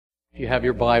If you have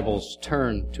your Bibles,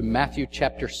 turn to Matthew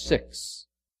chapter 6,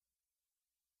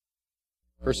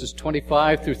 verses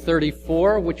 25 through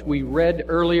 34, which we read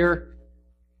earlier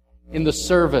in the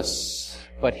service.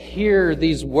 But hear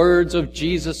these words of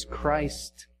Jesus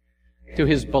Christ to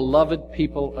His beloved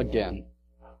people again.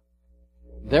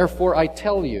 Therefore I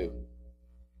tell you,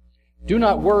 do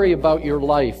not worry about your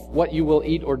life, what you will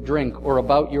eat or drink, or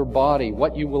about your body,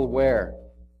 what you will wear.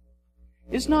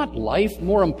 Is not life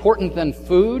more important than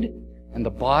food, and the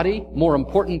body more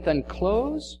important than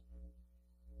clothes?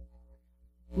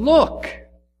 Look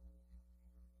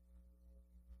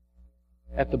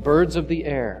at the birds of the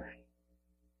air.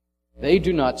 They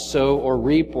do not sow or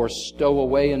reap or stow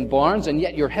away in barns, and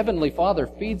yet your heavenly Father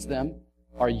feeds them.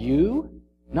 Are you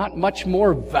not much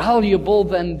more valuable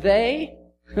than they?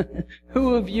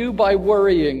 Who of you, by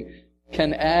worrying,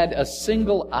 can add a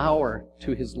single hour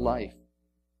to his life?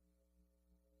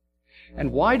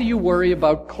 And why do you worry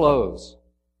about clothes?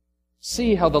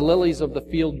 See how the lilies of the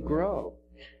field grow.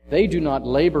 They do not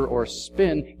labor or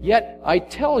spin, yet I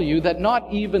tell you that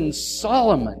not even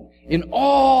Solomon, in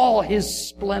all his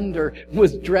splendor,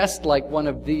 was dressed like one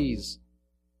of these.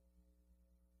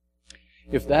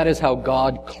 If that is how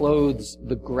God clothes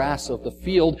the grass of the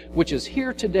field, which is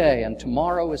here today and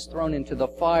tomorrow is thrown into the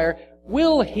fire,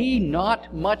 will He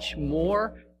not much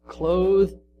more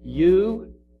clothe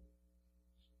you?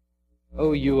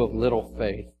 O you of little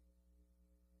faith.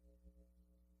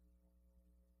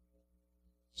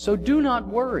 So do not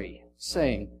worry,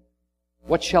 saying,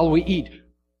 what shall we eat?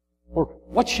 Or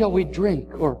what shall we drink?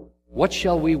 Or what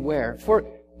shall we wear? For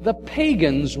the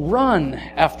pagans run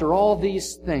after all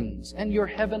these things, and your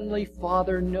heavenly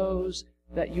Father knows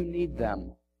that you need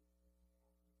them.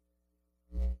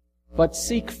 But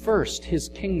seek first His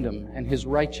kingdom and His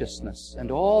righteousness, and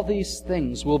all these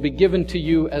things will be given to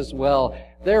you as well.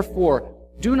 Therefore,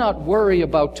 do not worry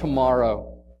about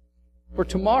tomorrow, for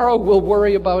tomorrow will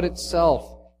worry about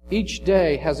itself. Each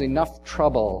day has enough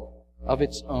trouble of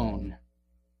its own.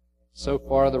 So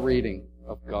far the reading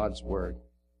of God's Word.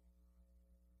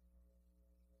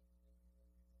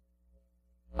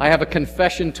 I have a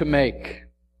confession to make.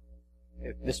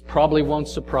 This probably won't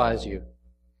surprise you.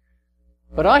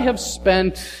 But I have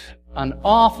spent an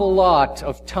awful lot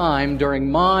of time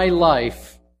during my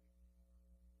life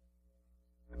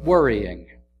worrying.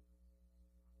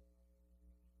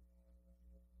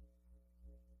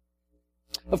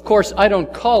 Of course, I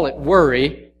don't call it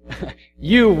worry.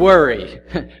 You worry.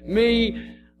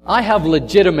 Me, I have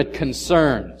legitimate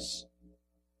concerns.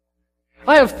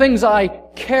 I have things I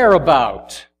care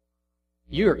about.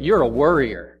 You're a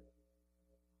worrier.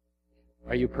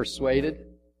 Are you persuaded?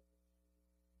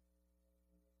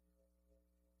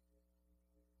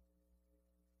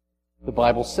 The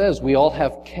Bible says we all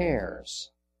have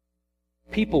cares.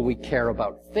 People we care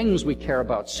about, things we care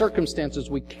about, circumstances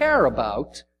we care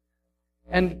about,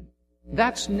 and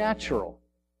that's natural.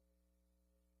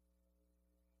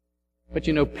 But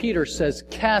you know, Peter says,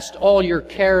 cast all your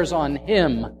cares on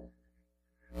Him.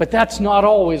 But that's not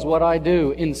always what I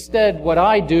do. Instead, what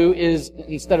I do is,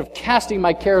 instead of casting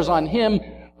my cares on Him,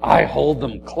 I hold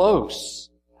them close.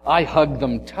 I hug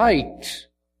them tight.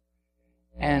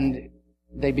 And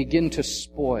they begin to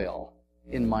spoil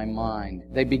in my mind.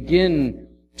 They begin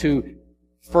to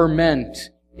ferment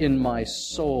in my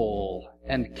soul.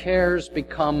 And cares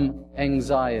become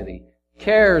anxiety.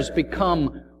 Cares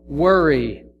become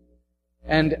worry.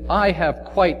 And I have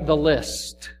quite the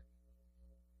list.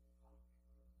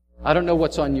 I don't know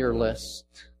what's on your list.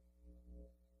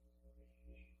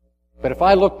 But if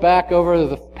I look back over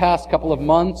the past couple of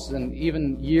months and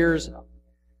even years,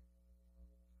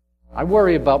 I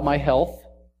worry about my health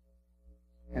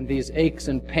and these aches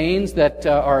and pains that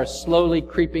are slowly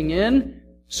creeping in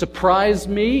surprise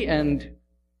me, and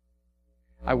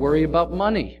I worry about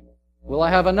money. Will I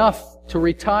have enough to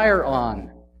retire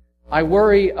on? I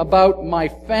worry about my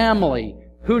family.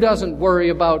 Who doesn't worry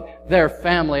about their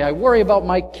family? I worry about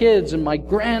my kids and my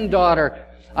granddaughter.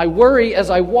 I worry as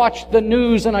I watch the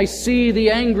news and I see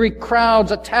the angry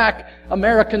crowds attack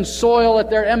American soil at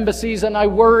their embassies, and I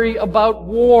worry about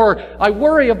war. I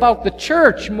worry about the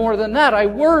church more than that. I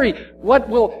worry, what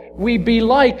will we be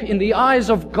like in the eyes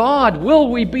of God?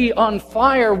 Will we be on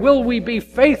fire? Will we be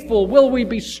faithful? Will we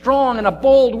be strong and a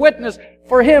bold witness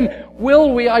for Him?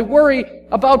 Will we? I worry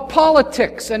about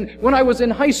politics. And when I was in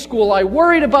high school, I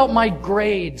worried about my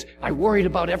grades. I worried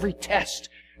about every test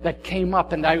that came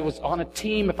up, and I was on a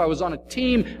team. If I was on a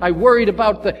team, I worried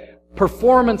about the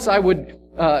performance I would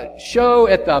show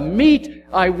at the meet.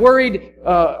 I worried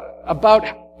about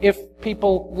if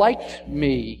people liked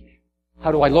me.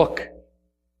 How do I look?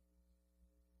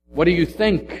 What do you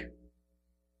think?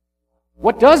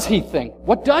 What does he think?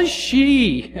 What does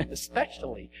she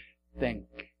especially think?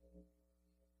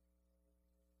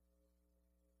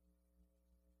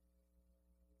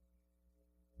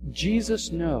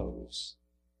 Jesus knows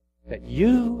that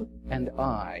you and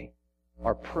I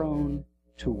are prone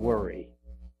to worry.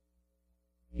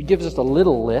 He gives us a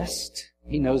little list.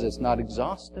 He knows it's not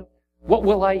exhaustive. What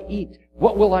will I eat?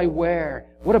 What will I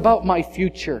wear? What about my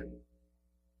future?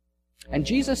 And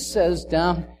Jesus says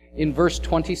down in verse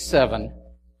 27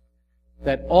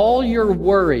 that all your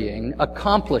worrying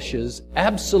accomplishes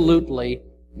absolutely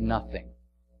nothing.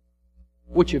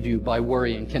 Which of you, by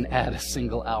worrying, can add a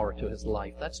single hour to his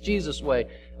life? That's Jesus' way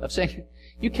of saying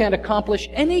you can't accomplish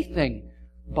anything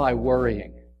by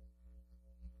worrying.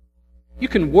 You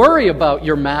can worry about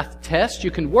your math test.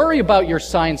 You can worry about your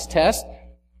science test.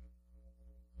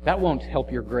 That won't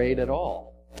help your grade at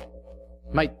all.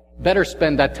 You might better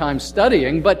spend that time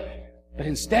studying, but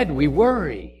instead we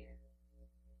worry.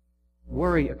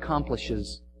 Worry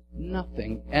accomplishes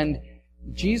nothing. And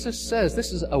Jesus says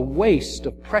this is a waste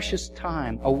of precious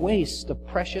time, a waste of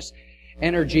precious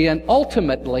energy. And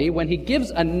ultimately, when He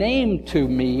gives a name to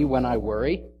me when I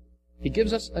worry, He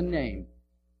gives us a name.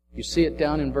 You see it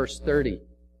down in verse 30.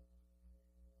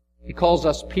 He calls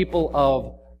us people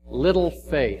of little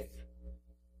faith.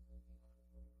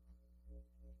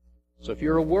 So if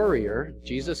you're a worrier,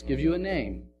 Jesus gives you a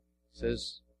name. He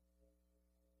says,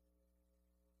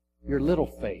 you're little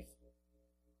faith.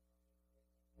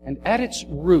 And at its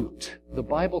root, the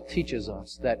Bible teaches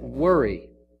us that worry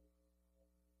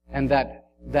and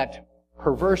that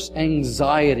perverse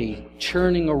anxiety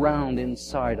churning around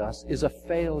inside us is a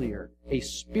failure, a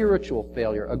spiritual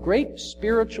failure, a great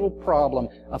spiritual problem,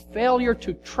 a failure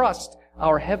to trust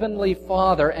our Heavenly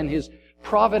Father and His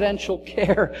providential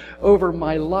care over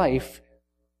my life.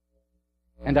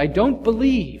 And I don't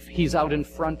believe He's out in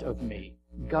front of me,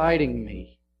 guiding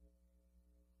me.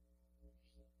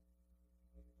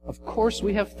 Of course,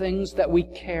 we have things that we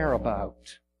care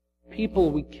about,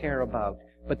 people we care about,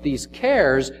 but these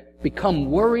cares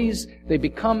become worries, they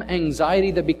become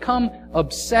anxiety, they become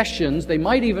obsessions, they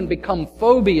might even become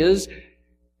phobias,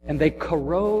 and they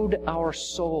corrode our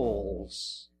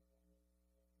souls.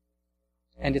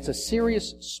 And it's a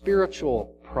serious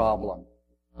spiritual problem,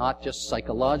 not just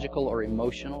psychological or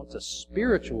emotional, it's a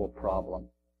spiritual problem.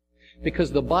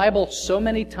 Because the Bible so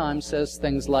many times says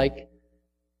things like,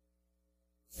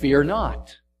 fear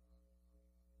not.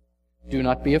 Do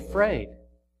not be afraid.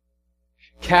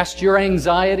 Cast your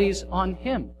anxieties on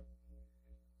Him.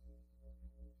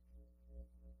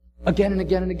 Again and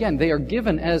again and again. They are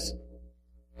given as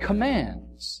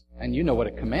commands. And you know what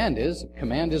a command is. A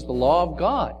command is the law of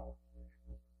God.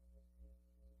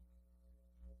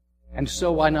 And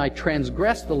so when I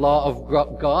transgress the law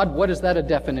of God, what is that a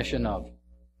definition of?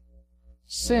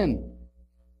 Sin.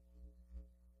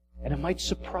 And it might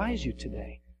surprise you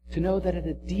today to know that at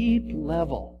a deep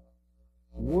level,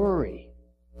 worry,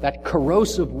 that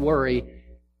corrosive worry,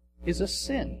 is a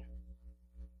sin.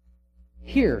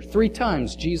 Here, 3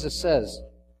 times, Jesus says,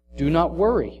 do not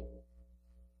worry.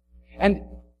 And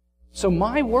so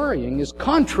my worrying is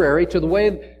contrary to the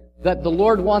way that the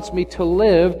Lord wants me to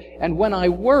live. And when I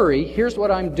worry, here's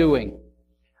what I'm doing.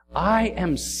 I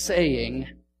am saying,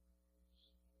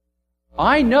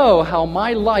 I know how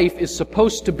my life is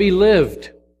supposed to be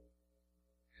lived.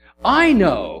 I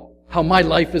know how my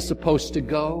life is supposed to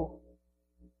go.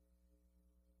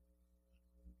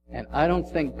 And I don't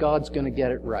think God's going to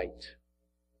get it right.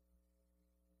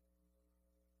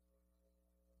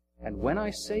 And when I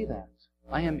say that,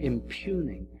 I am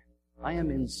impugning, I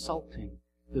am insulting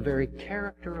the very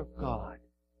character of God.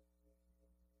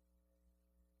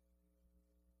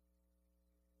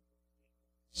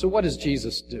 So what does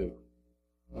Jesus do?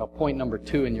 Well, point number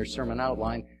 2 in your sermon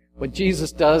outline. What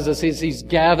Jesus does is He's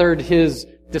gathered His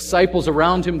disciples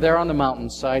around Him there on the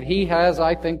mountainside. He has,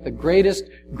 I think, the greatest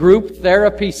group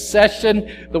therapy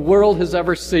session the world has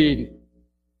ever seen.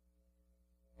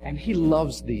 And He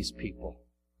loves these people.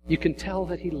 You can tell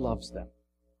that He loves them.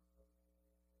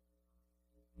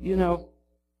 You know,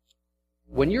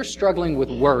 when you're struggling with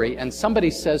worry and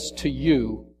somebody says to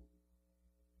you,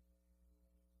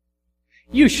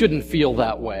 you shouldn't feel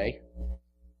that way.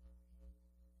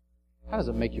 How does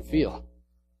it make you feel?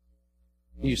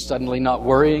 Are you suddenly not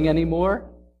worrying anymore?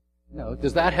 No.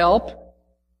 Does that help?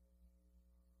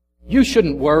 You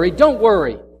shouldn't worry. Don't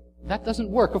worry. That doesn't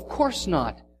work. Of course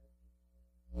not.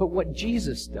 But what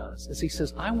Jesus does is He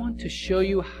says, I want to show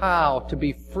you how to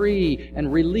be free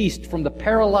and released from the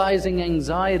paralyzing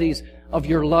anxieties of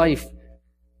your life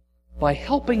by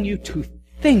helping you to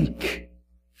think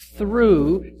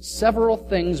through several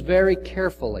things very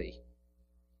carefully.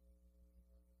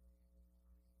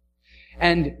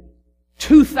 And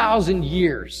 2,000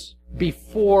 years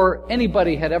before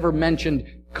anybody had ever mentioned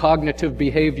cognitive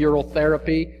behavioral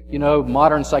therapy,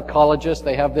 modern psychologists,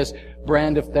 they have this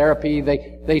brand of therapy.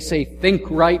 They say think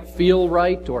right, feel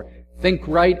right, or think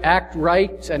right, act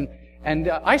right. And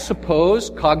I suppose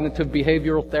cognitive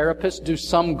behavioral therapists do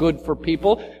some good for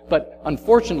people, but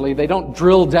unfortunately they don't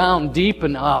drill down deep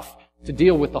enough to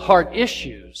deal with the heart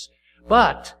issues.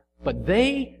 But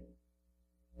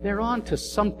they're on to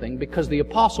something, because the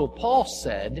Apostle Paul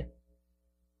said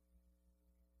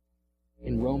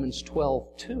in Romans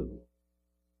 12:2,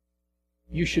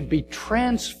 you should be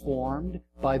transformed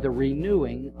by the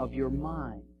renewing of your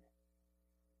mind.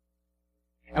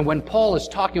 And when Paul is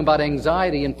talking about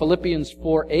anxiety in Philippians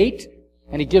 4:8,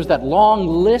 and he gives that long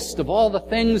list of all the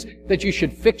things that you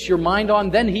should fix your mind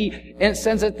on, then he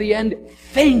says at the end,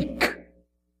 think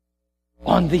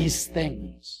on these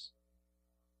things.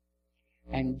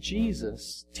 And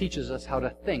Jesus teaches us how to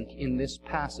think in this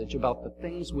passage about the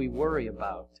things we worry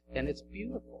about. And it's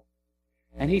beautiful.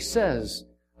 And he says,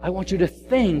 I want you to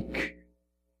think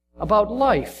about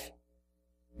life,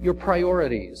 your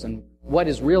priorities, and what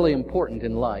is really important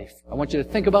in life. I want you to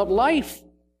think about life.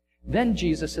 Then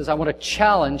Jesus says, I want to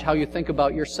challenge how you think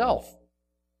about yourself.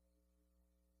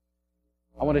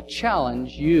 I want to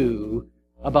challenge you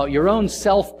about your own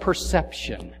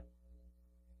self-perception.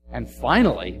 And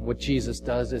finally, what Jesus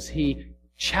does is He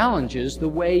challenges the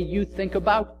way you think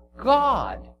about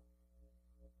God.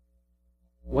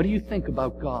 What do you think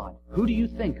about God? Who do you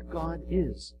think God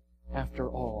is, after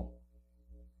all?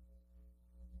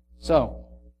 So,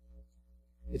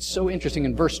 it's so interesting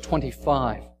in verse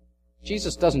 25.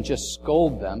 Jesus doesn't just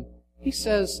scold them. He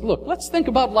says, look, let's think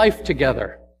about life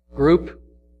together, group.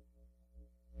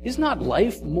 Is not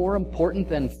life more important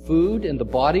than food, and the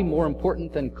body more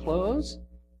important than clothes?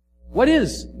 What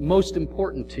is most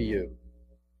important to you?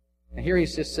 And here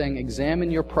he's just saying,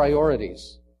 examine your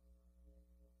priorities.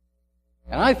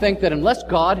 And I think that unless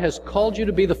God has called you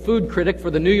to be the food critic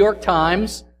for the New York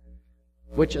Times,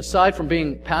 which aside from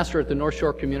being pastor at the North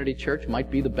Shore Community Church might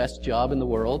be the best job in the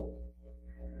world,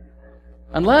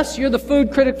 unless you're the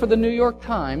food critic for the New York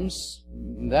Times,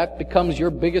 that becomes your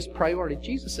biggest priority.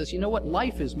 Jesus says, you know what?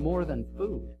 Life is more than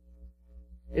food.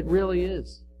 It really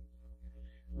is.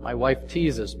 My wife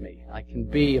teases me. I can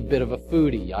be a bit of a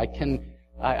foodie. I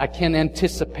can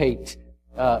anticipate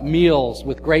meals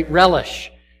with great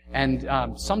relish. And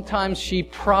sometimes she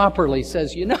properly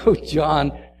says, you know,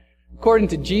 John, according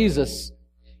to Jesus,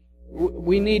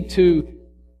 we need to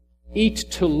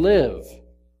eat to live,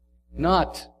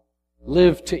 not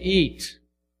live to eat.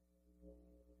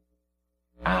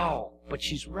 Ow, but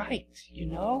she's right, you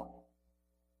know?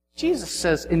 Jesus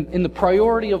says in the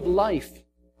priority of life,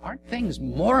 aren't things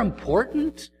more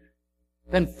important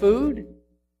than food?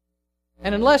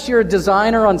 And unless you're a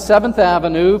designer on 7th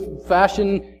Avenue,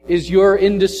 fashion is your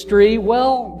industry,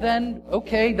 well, then,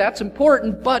 okay, that's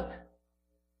important, but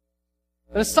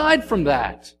aside from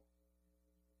that,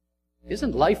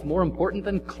 isn't life more important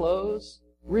than clothes?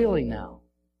 Really now?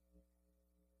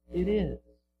 It is.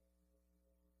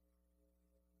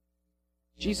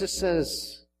 Jesus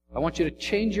says, I want you to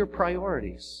change your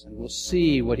priorities, and we'll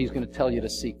see what He's going to tell you to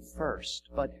seek first.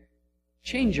 But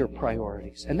change your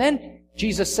priorities. And then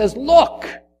Jesus says, look!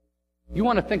 You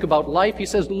want to think about life? He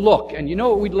says, look. And you know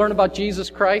what we learn about Jesus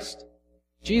Christ?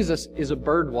 Jesus is a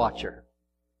bird watcher.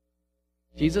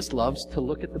 Jesus loves to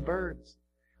look at the birds.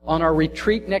 On our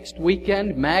retreat next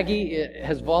weekend, Maggie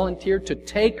has volunteered to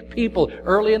take people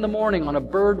early in the morning on a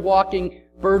bird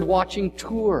watching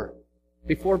tour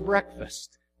before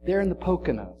breakfast there in the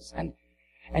Poconos.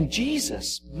 And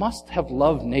Jesus must have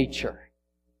loved nature.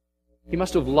 He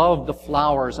must have loved the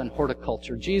flowers and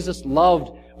horticulture. Jesus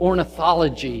loved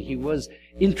ornithology. He was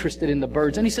interested in the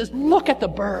birds. And He says, look at the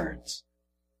birds.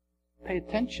 Pay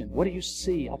attention. What do you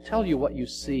see? I'll tell you what you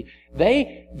see.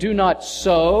 They do not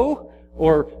sow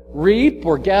or reap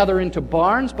or gather into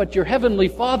barns, but your heavenly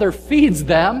Father feeds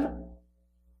them.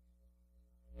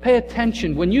 Pay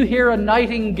attention. When you hear a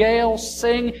nightingale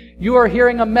sing, you are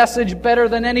hearing a message better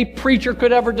than any preacher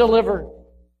could ever deliver.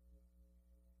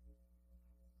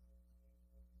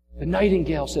 The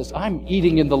nightingale says, I'm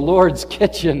eating in the Lord's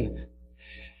kitchen,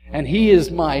 and He is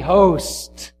my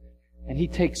host, and He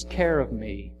takes care of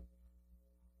me.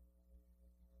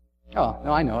 Oh,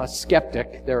 no, I know, a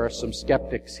skeptic. There are some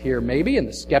skeptics here maybe, and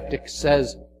the skeptic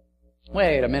says,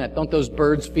 wait a minute, don't those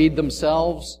birds feed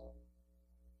themselves?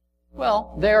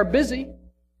 Well, they are busy.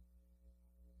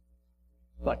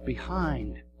 But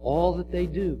behind all that they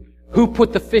do, who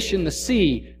put the fish in the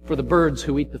sea for the birds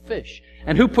who eat the fish?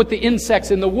 And who put the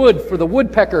insects in the wood for the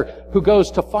woodpecker who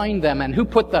goes to find them? And who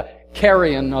put the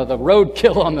carrion or the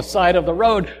roadkill on the side of the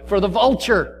road for the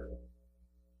vulture.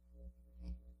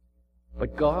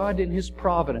 But God in His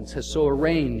providence has so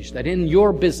arranged that in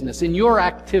your business, in your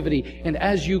activity, and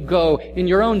as you go, in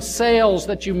your own sales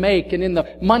that you make, and in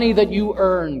the money that you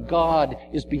earn, God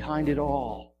is behind it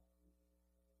all.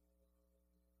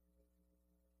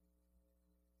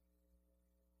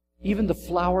 Even the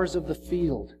flowers of the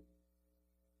field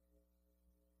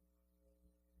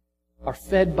are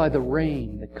fed by the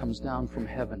rain that comes down from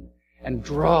heaven and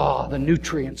draw the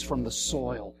nutrients from the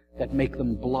soil that make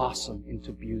them blossom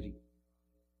into beauty.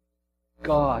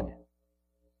 God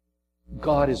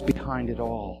is behind it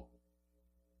all.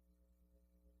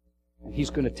 And He's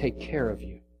going to take care of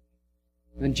you.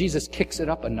 And then Jesus kicks it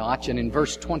up a notch, and in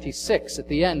verse 26 at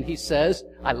the end He says,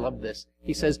 I love this,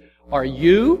 He says, are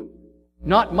you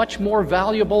not much more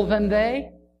valuable than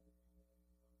they?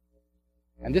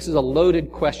 And this is a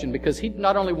loaded question, because He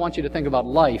not only wants you to think about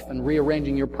life and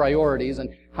rearranging your priorities and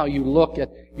how you look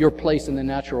at your place in the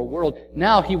natural world,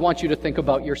 now He wants you to think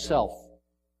about yourself.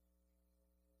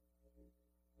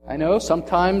 I know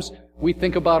sometimes we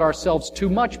think about ourselves too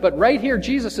much, but right here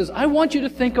Jesus says, I want you to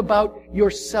think about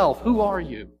yourself. Who are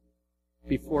you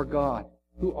before God?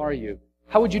 Who are you?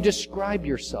 How would you describe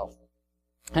yourself?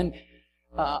 And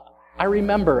I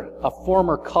remember a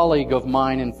former colleague of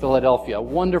mine in Philadelphia, a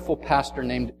wonderful pastor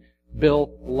named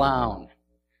Bill Lown.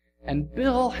 And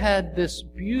Bill had this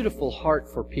beautiful heart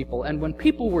for people. And when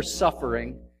people were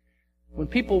suffering, when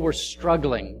people were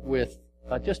struggling with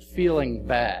just feeling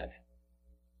bad,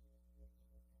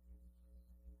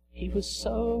 he was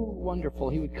so wonderful.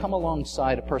 He would come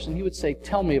alongside a person. He would say,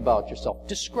 tell me about yourself.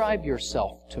 Describe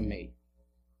yourself to me.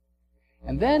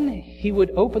 And then he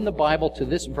would open the Bible to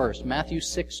this verse, Matthew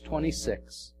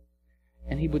 6:26,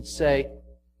 and he would say,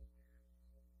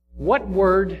 what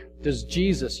word does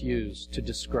Jesus use to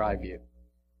describe you?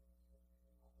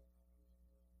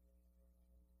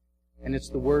 And it's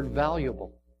the word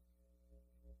valuable.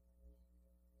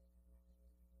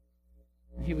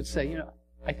 And he would say,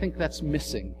 I think that's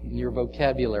missing in your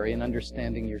vocabulary and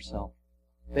understanding yourself.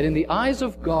 That in the eyes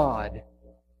of God,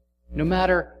 no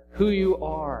matter who you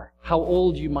are, how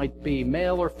old you might be,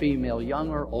 male or female, young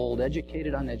or old,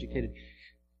 educated, uneducated,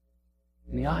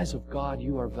 in the eyes of God,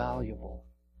 you are valuable.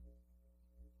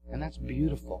 And that's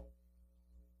beautiful.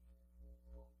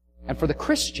 And for the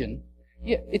Christian,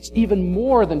 it's even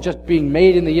more than just being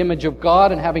made in the image of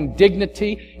God and having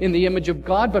dignity in the image of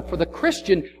God. But for the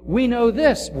Christian, we know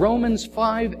this, Romans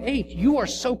 5:8. You are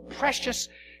so precious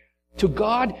to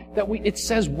God that it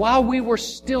says, while we were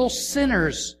still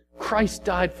sinners, Christ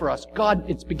died for us.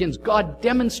 God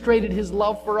demonstrated His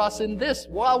love for us in this.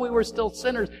 While we were still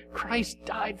sinners, Christ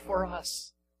died for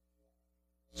us.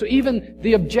 So even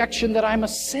the objection that I'm a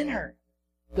sinner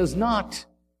does not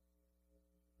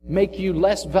make you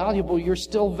less valuable. You're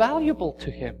still valuable to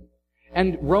Him.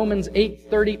 And Romans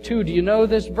 8:32, do you know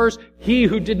this verse? He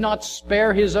who did not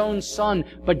spare His own Son,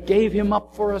 but gave Him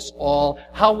up for us all,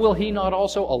 how will He not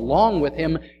also, along with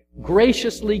Him,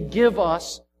 graciously give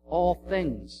us all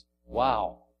things?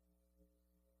 Wow.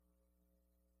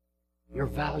 You're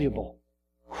valuable.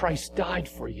 Christ died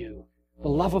for you. The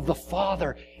love of the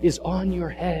Father is on your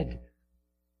head.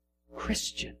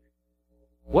 Christian,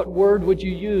 what word would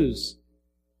you use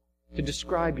to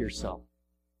describe yourself?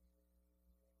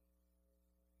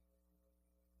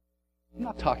 I'm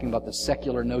not talking about the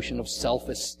secular notion of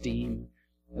self-esteem,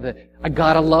 that I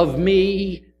gotta love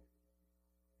me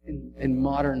in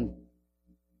modern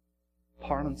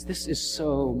parlance. This is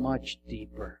so much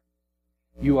deeper.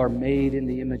 You are made in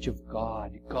the image of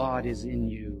God. God is in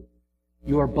you.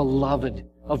 You are beloved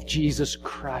of Jesus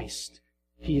Christ.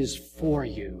 He is for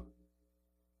you.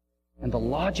 And the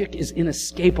logic is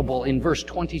inescapable in verse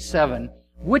 27.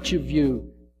 Which of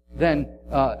you then,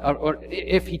 or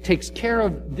if He takes care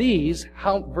of these,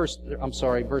 verse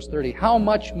 30, how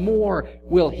much more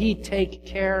will He take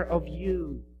care of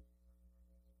you?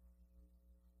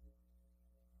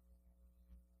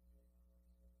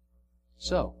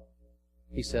 So,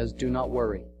 he says, do not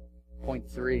worry. Point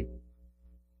 3.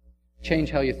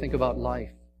 Change how you think about life.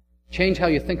 Change how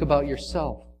you think about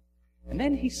yourself. And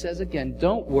then he says again,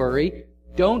 don't worry.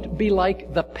 Don't be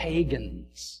like the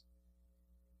pagans.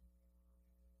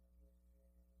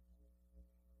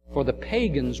 For the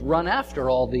pagans run after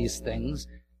all these things.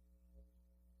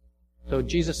 So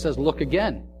Jesus says, look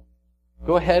again.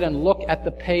 Go ahead and look at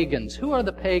the pagans. Who are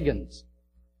the pagans?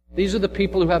 These are the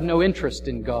people who have no interest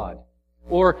in God,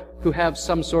 or who have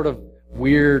some sort of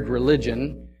weird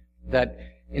religion that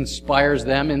inspires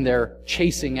them in their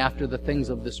chasing after the things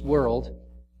of this world.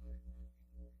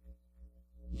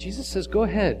 Jesus says, go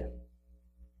ahead.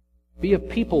 Be a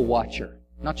people watcher,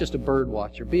 not just a bird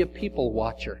watcher. Be a people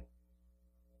watcher.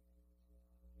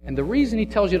 And the reason he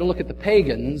tells you to look at the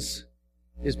pagans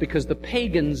is because the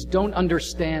pagans don't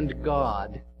understand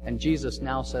God. And Jesus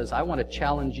now says, I want to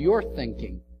challenge your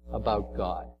thinking about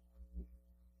God.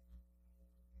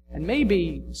 And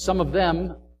maybe some of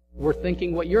them were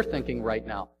thinking what you're thinking right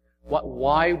now.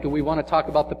 Why do we want to talk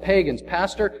about the pagans?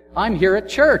 Pastor, I'm here at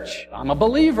church. I'm a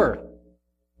believer.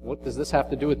 What does this have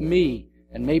to do with me?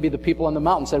 And maybe the people on the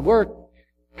mountain said, we're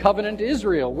covenant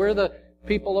Israel. We're the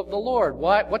people of the Lord.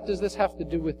 What does this have to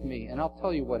do with me? And I'll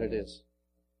tell you what it is.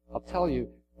 I'll tell you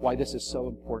why this is so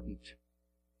important.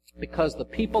 Because the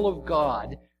people of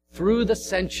God, through the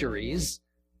centuries,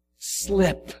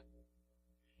 slip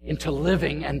into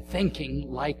living and thinking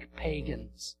like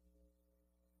pagans.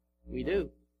 We do.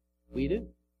 We do.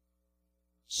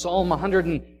 Psalm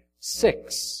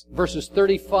 106, verses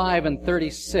 35 and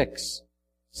 36,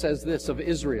 says this of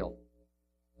Israel.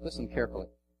 Listen carefully.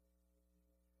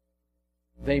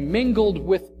 They mingled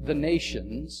with the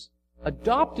nations,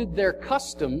 adopted their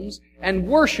customs, and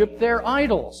worshipped their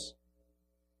idols.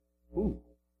 Ooh.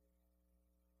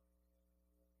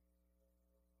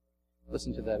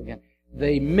 Listen to that again.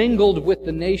 They mingled with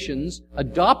the nations,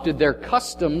 adopted their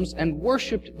customs, and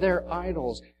worshipped their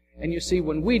idols. And you see,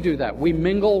 when we do that, we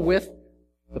mingle with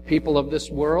the people of this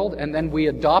world, and then we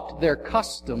adopt their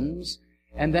customs,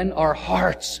 and then our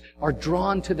hearts are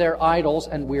drawn to their idols,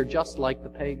 and we're just like the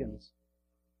pagans.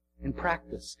 In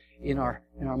practice, in our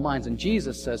minds. And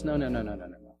Jesus says, no.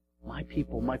 My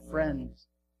people, my friends.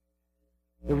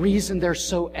 The reason they're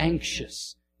so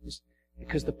anxious is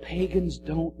because the pagans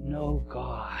don't know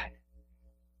God.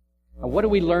 Now, what do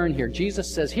we learn here?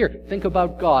 Jesus says, here, think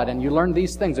about God, and you learn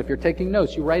these things. If you're taking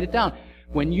notes, you write it down.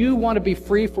 When you want to be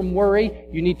free from worry,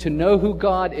 you need to know who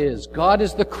God is. God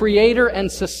is the creator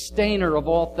and sustainer of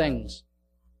all things.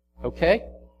 Okay?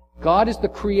 God is the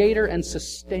creator and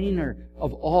sustainer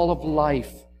of all of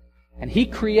life. And He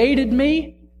created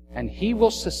me, and He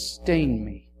will sustain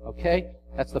me. Okay?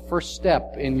 That's the first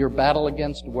step in your battle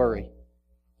against worry.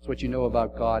 That's what you know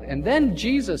about God. And then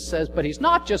Jesus says, but He's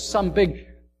not just some big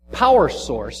power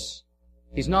source.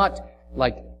 He's not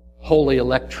like holy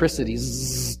electricity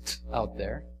out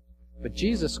there. But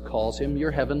Jesus calls Him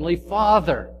your heavenly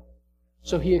Father.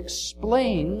 So He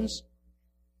explains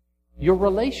your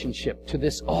relationship to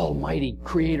this almighty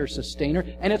creator sustainer,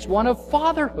 and it's one of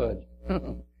fatherhood.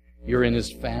 You're in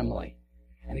His family.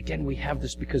 And again, we have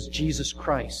this because Jesus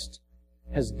Christ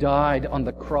has died on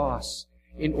the cross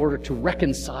in order to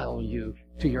reconcile you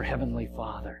to your heavenly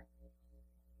Father.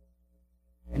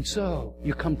 And so,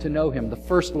 you come to know Him. The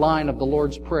first line of the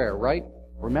Lord's Prayer, right?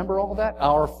 Remember all that?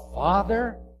 Our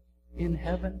Father in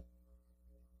heaven.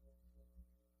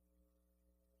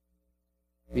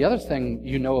 The other thing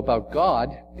you know about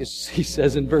God is, He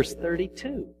says in verse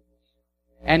 32,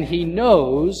 and He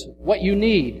knows what you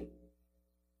need.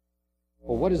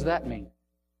 Well, what does that mean?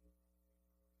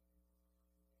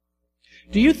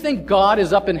 Do you think God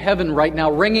is up in heaven right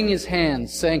now wringing His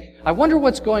hands saying, I wonder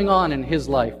what's going on in his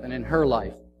life and in her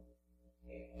life?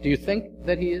 Do you think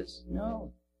that He is?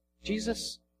 No.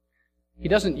 Jesus, He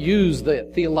doesn't use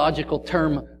the theological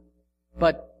term,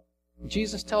 but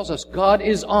Jesus tells us God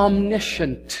is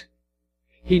omniscient.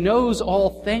 He knows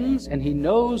all things and He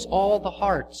knows all the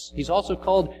hearts. He's also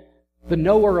called the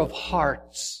knower of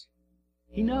hearts.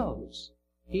 He knows.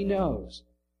 He knows.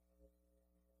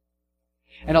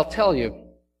 And I'll tell you,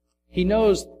 He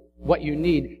knows what you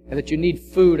need and that you need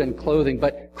food and clothing.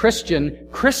 But Christian,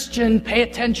 pay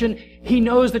attention. He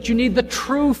knows that you need the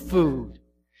true food.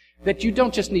 That you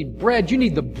don't just need bread, you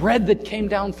need the bread that came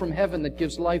down from heaven that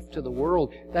gives life to the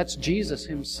world. That's Jesus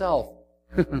Himself.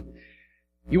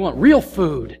 You want real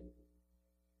food.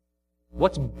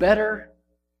 What's better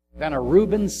than a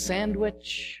Reuben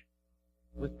sandwich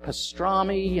with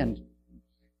pastrami and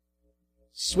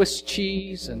Swiss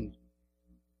cheese and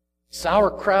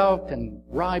sauerkraut and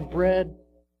rye bread,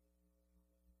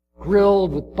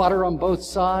 grilled with butter on both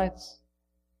sides?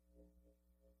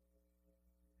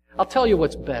 I'll tell you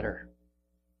what's better.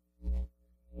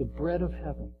 The bread of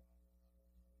heaven.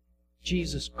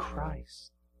 Jesus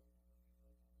Christ.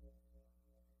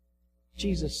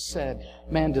 Jesus said,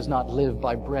 man does not live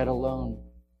by bread alone,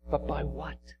 but by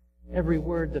what? Every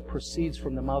word that proceeds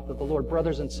from the mouth of the Lord.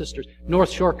 Brothers and sisters,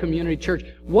 North Shore Community Church,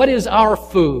 what is our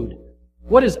food?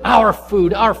 What is our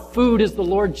food? Our food is the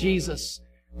Lord Jesus.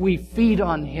 We feed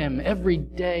on Him every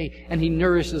day, and He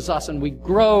nourishes us, and we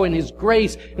grow in His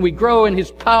grace, and we grow in His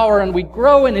power, and we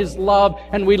grow in His love,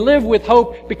 and we live with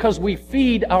hope because we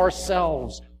feed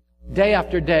ourselves day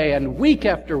after day and week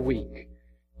after week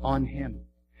on Him.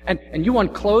 And you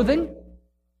want clothing?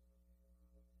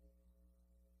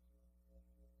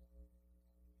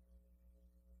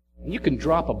 And you can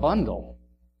drop a bundle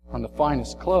on the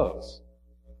finest clothes.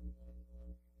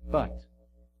 But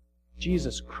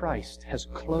Jesus Christ has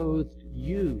clothed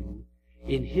you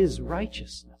in His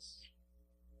righteousness.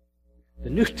 The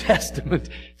New Testament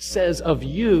says of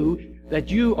you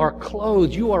that you are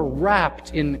clothed, you are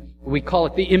wrapped in, we call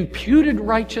it the imputed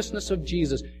righteousness of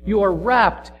Jesus. You are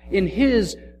wrapped in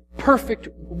His perfect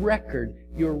record.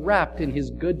 You're wrapped in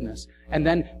His goodness. And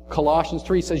then Colossians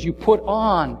 3 says you put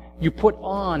on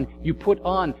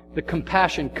the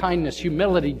compassion, kindness,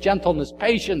 humility, gentleness,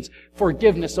 patience,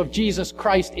 forgiveness of Jesus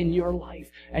Christ in your life.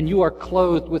 And you are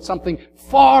clothed with something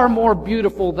far more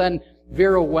beautiful than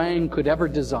Vera Wang could ever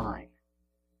design.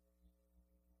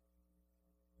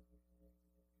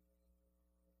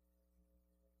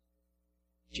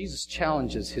 Jesus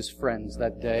challenges His friends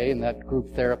that day in that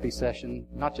group therapy session,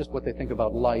 not just what they think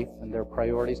about life and their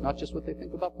priorities, not just what they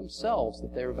think about themselves,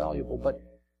 that they are valuable, but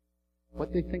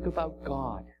what they think about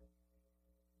God.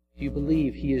 Do you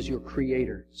believe He is your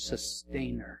creator,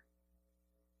 sustainer?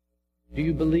 Do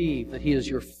you believe that He is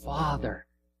your Father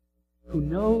who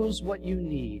knows what you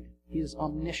need? He is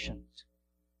omniscient.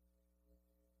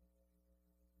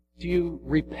 Do you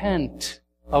repent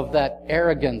of that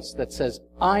arrogance that says,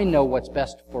 I know what's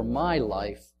best for my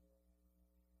life,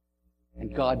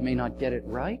 and God may not get it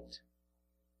right?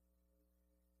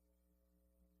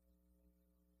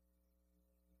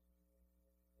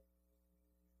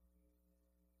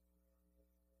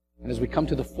 And as we come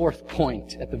to the fourth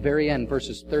point, at the very end,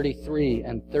 verses 33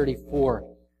 and 34,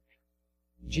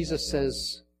 Jesus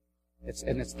says, it's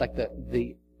like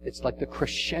the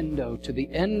crescendo to the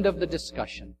end of the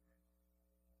discussion.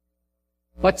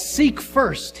 But seek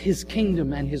first His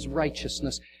kingdom and His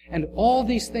righteousness, and all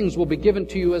these things will be given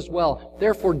to you as well.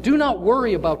 Therefore, do not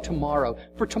worry about tomorrow,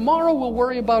 for tomorrow will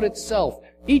worry about itself.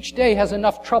 Each day has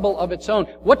enough trouble of its own.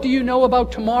 What do you know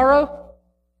about tomorrow?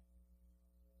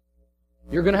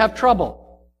 You're going to have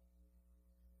trouble.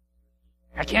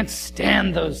 I can't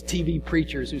stand those TV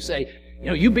preachers who say,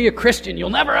 you be a Christian, you'll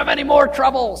never have any more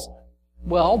troubles.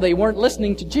 Well, they weren't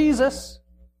listening to Jesus.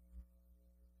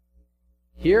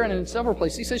 Here and in several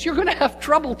places, He says, you're going to have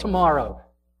trouble tomorrow.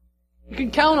 You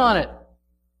can count on it.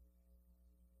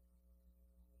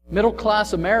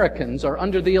 Middle-class Americans are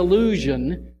under the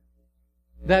illusion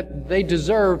that they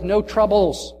deserve no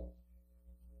troubles.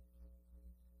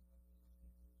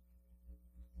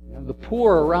 The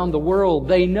poor around the world,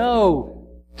 they know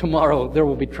tomorrow there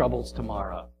will be troubles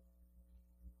tomorrow.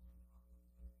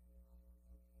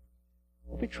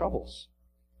 There will be troubles.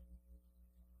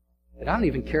 I don't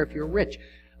even care if you're rich.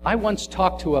 I once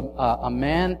talked to a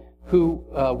man who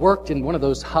worked in one of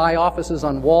those high offices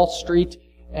on Wall Street,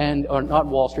 or not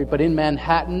Wall Street, but in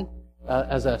Manhattan,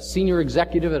 as a senior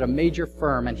executive at a major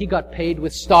firm, and he got paid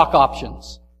with stock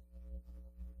options.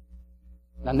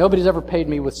 Now, nobody's ever paid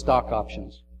me with stock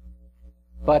options.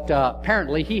 But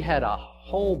apparently he had a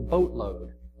whole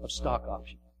boatload of stock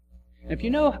options. And if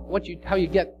you know how you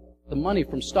get the money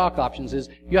from stock options is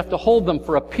you have to hold them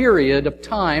for a period of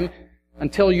time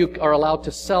until you are allowed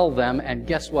to sell them, and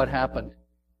guess what happened?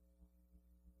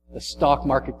 The stock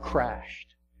market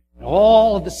crashed. And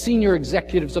all of the senior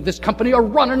executives of this company are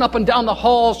running up and down the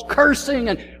halls, cursing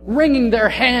and wringing their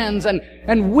hands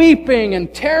and weeping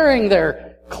and tearing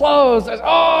their clothes.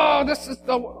 Oh, this is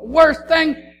the worst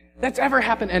thing that's ever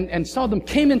happened. And some of them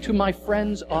came into my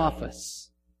friend's office.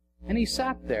 And he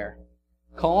sat there,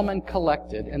 calm and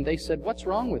collected, and they said, "What's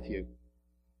wrong with you?"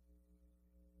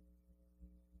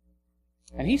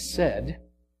 And he said,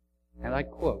 and I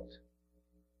quote,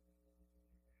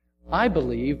 "I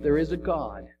believe there is a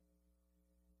God.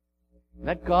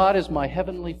 That God is my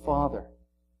Heavenly Father.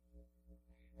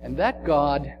 And that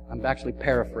God," I'm actually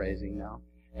paraphrasing now,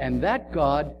 "and that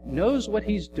God knows what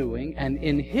He's doing, and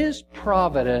in His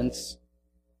providence,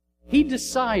 He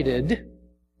decided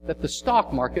that the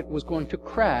stock market was going to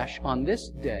crash on this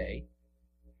day,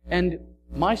 and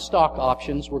my stock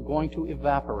options were going to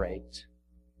evaporate.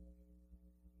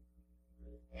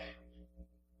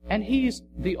 And He's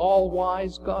the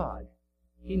all-wise God.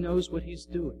 He knows what He's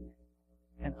doing.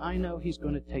 And I know He's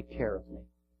going to take care of me."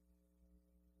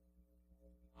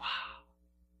 Wow.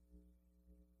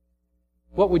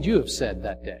 What would you have said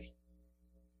that day?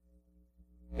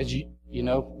 As you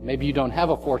know, maybe you don't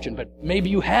have a fortune, but maybe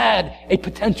you had a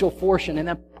potential fortune, and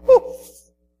then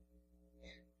poof!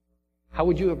 How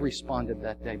would you have responded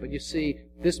that day? But you see,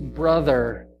 this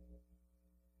brother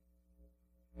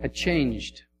had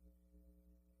changed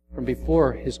from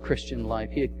before his Christian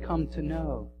life. He had come to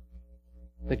know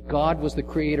that God was the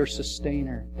Creator,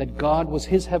 Sustainer, that God was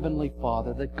his Heavenly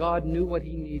Father, that God knew what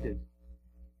he needed.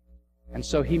 And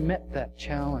so he met that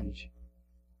challenge.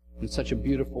 in such a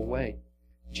beautiful way.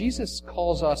 Jesus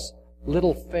calls us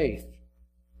little faith.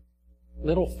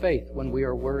 Little faith when we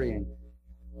are worrying.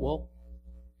 Well,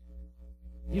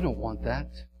 you don't want that.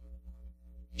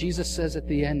 Jesus says at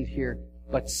the end here,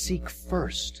 but seek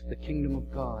first the kingdom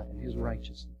of God and His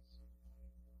righteousness.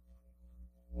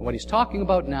 What He's talking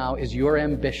about now is your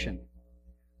ambition.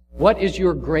 What is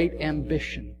your great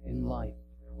ambition in life?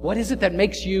 What is it that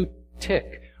makes you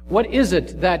tick? What is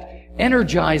it that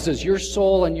energizes your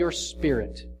soul and your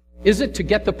spirit? Is it to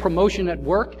get the promotion at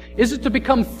work? Is it to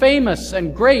become famous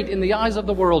and great in the eyes of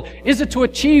the world? Is it to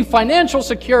achieve financial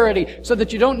security so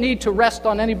that you don't need to rest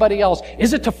on anybody else?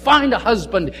 Is it to find a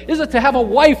husband? Is it to have a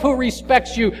wife who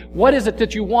respects you? What is it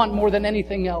that you want more than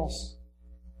anything else?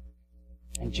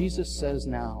 And Jesus says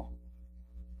now,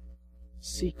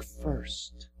 seek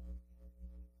first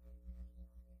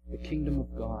the kingdom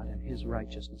of God and His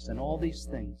righteousness, and all these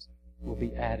things will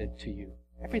be added to you.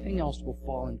 Everything else will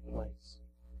fall in place.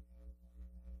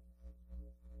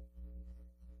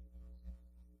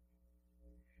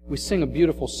 We sing a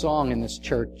beautiful song in this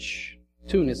church.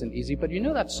 Tune isn't easy, but you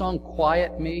know that song,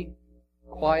 Quiet Me?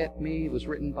 Quiet Me. It was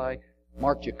written by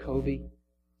Mark Jacoby.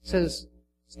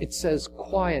 It says,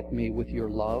 quiet me with your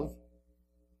love.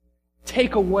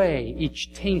 Take away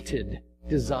each tainted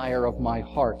desire of my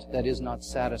heart that is not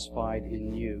satisfied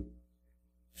in you.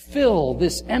 Fill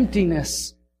this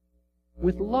emptiness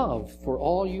with love for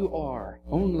all you are,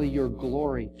 only your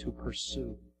glory to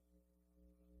pursue.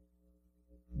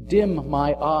 Dim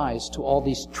my eyes to all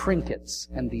these trinkets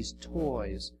and these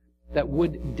toys that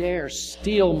would dare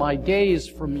steal my gaze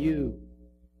from you.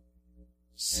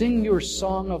 Sing your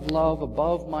song of love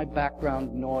above my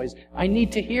background noise. I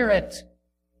need to hear it.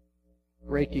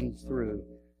 Breaking through.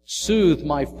 Soothe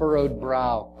my furrowed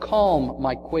brow. Calm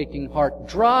my quaking heart.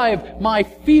 Drive my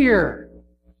fear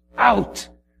out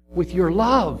with your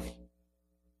love.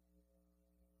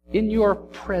 In your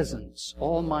presence,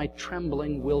 all my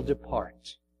trembling will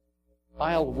depart.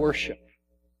 I'll worship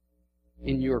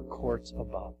in your courts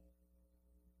above.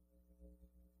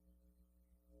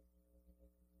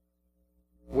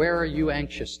 Where are you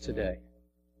anxious today?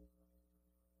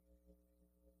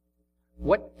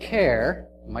 What care,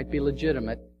 might be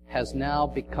legitimate, has now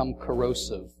become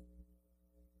corrosive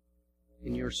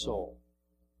in your soul?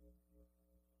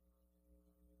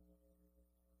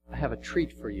 I have a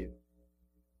treat for you.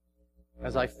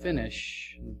 As I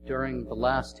finish, during the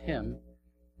last hymn,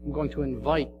 I'm going to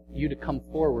invite you to come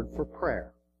forward for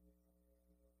prayer.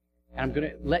 And I'm going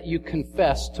to let you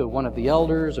confess to one of the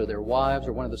elders or their wives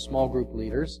or one of the small group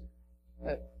leaders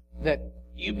that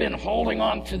you've been holding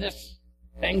on to this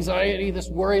anxiety, this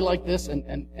worry like this,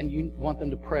 and you want them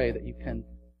to pray that you can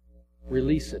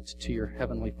release it to your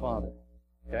Heavenly Father.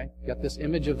 Okay? You got this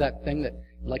image of that thing that,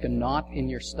 like a knot in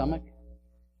your stomach?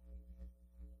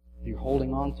 You're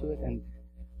holding on to it, and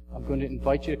I'm going to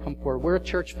invite you to come forward. We're a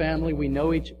church family. We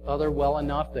know each other well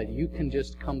enough that you can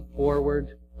just come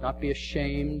forward, not be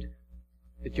ashamed,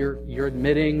 that you're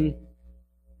admitting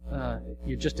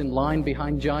you're just in line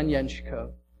behind John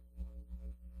Yenchko.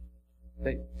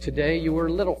 That today you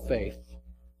were little faith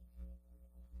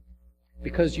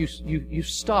because you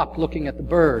stopped looking at the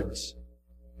birds.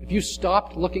 If you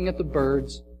stopped looking at the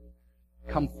birds,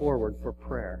 come forward for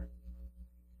prayer.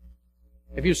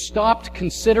 If you stopped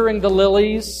considering the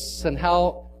lilies and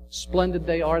how splendid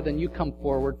they are, then you come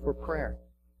forward for prayer.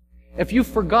 If you've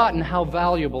forgotten how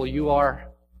valuable you are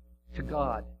to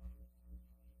God,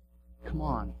 come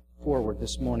on forward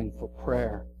this morning for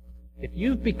prayer. If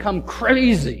you've become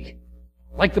crazy,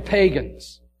 like the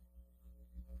pagans,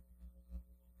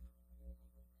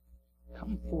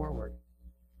 come forward.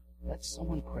 Let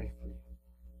someone pray for you.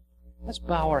 Let's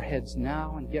bow our heads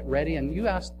now and get ready. And you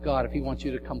ask God if He wants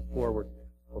you to come forward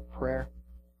for prayer.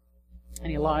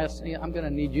 And Elias, I'm going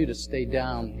to need you to stay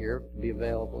down here to be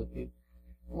available with you.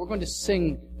 We're going to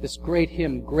sing this great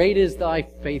hymn, Great is Thy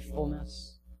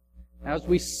Faithfulness. As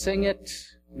we sing it,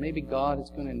 maybe God is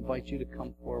going to invite you to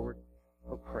come forward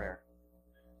for prayer.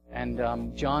 And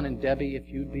John and Debbie, if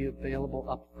you'd be available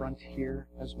up front here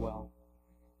as well.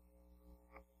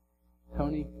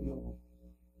 Tony, you